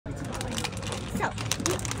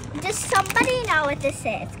Does somebody know what this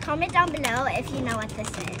is? Comment down below if you know what this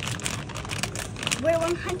is. We're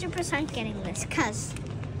 100% getting this, because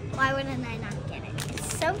why wouldn't I not get it?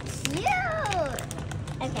 It's so cute.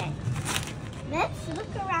 Okay, let's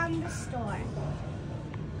look around the store.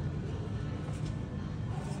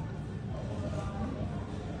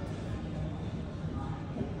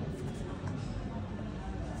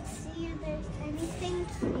 See if there's anything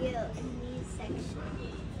cute in these sections.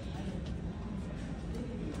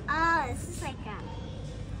 Oh, this is like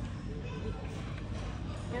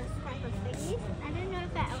those type of thingies. I don't know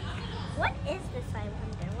if that. What is this? I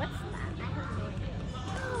wonder. What's that? I don't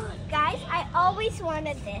know. Guys, I always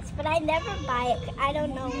wanted this, but I never buy it. I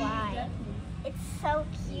don't know why. It's so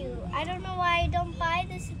cute. I don't know why I don't buy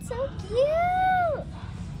this. It's so cute.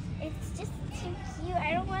 It's just too cute.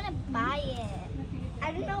 I don't want to buy it.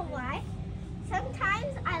 I don't know why.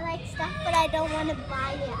 Sometimes I like stuff, but I don't want to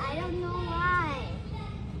buy it. I don't know why.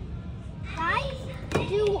 Guys,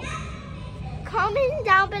 do comment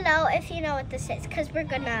down below if you know what this is, because we're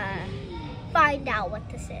gonna find out what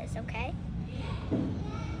this is, okay?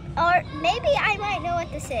 Or maybe I might know what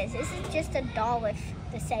this is. This is just a doll with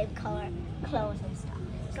the same color clothes and stuff.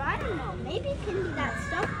 So I don't know. Maybe it can be that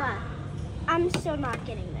stuff, but I'm still not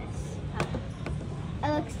getting this.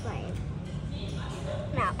 I'll explain.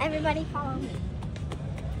 Now, everybody follow me.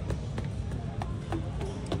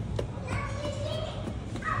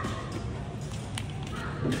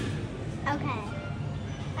 Okay.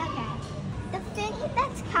 The thing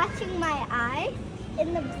that's catching my eye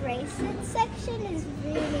in the bracelet section is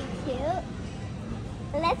really cute.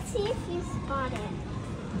 Let's see if you spot it.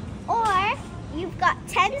 Or you've got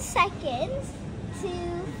 10 seconds to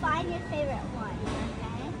find your favorite one,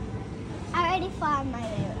 okay? I already found my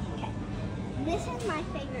favorite. Okay. This is my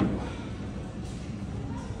favorite one.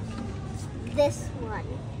 This one.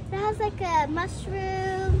 It has like a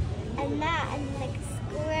mushroom and that and like a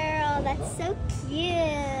squirrel. That's so cute.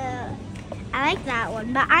 I like that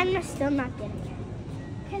one, but I'm still not getting it.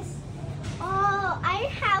 Because, oh, I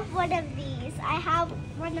have one of these. I have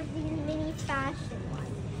one of these mini fashion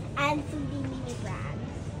ones and some mini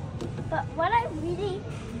brands. But what I really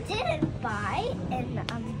didn't buy in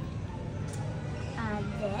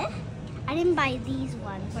this, I didn't buy these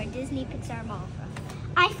ones where Disney Pixar Mall from.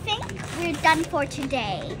 I think we're done for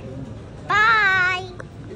today. Bye!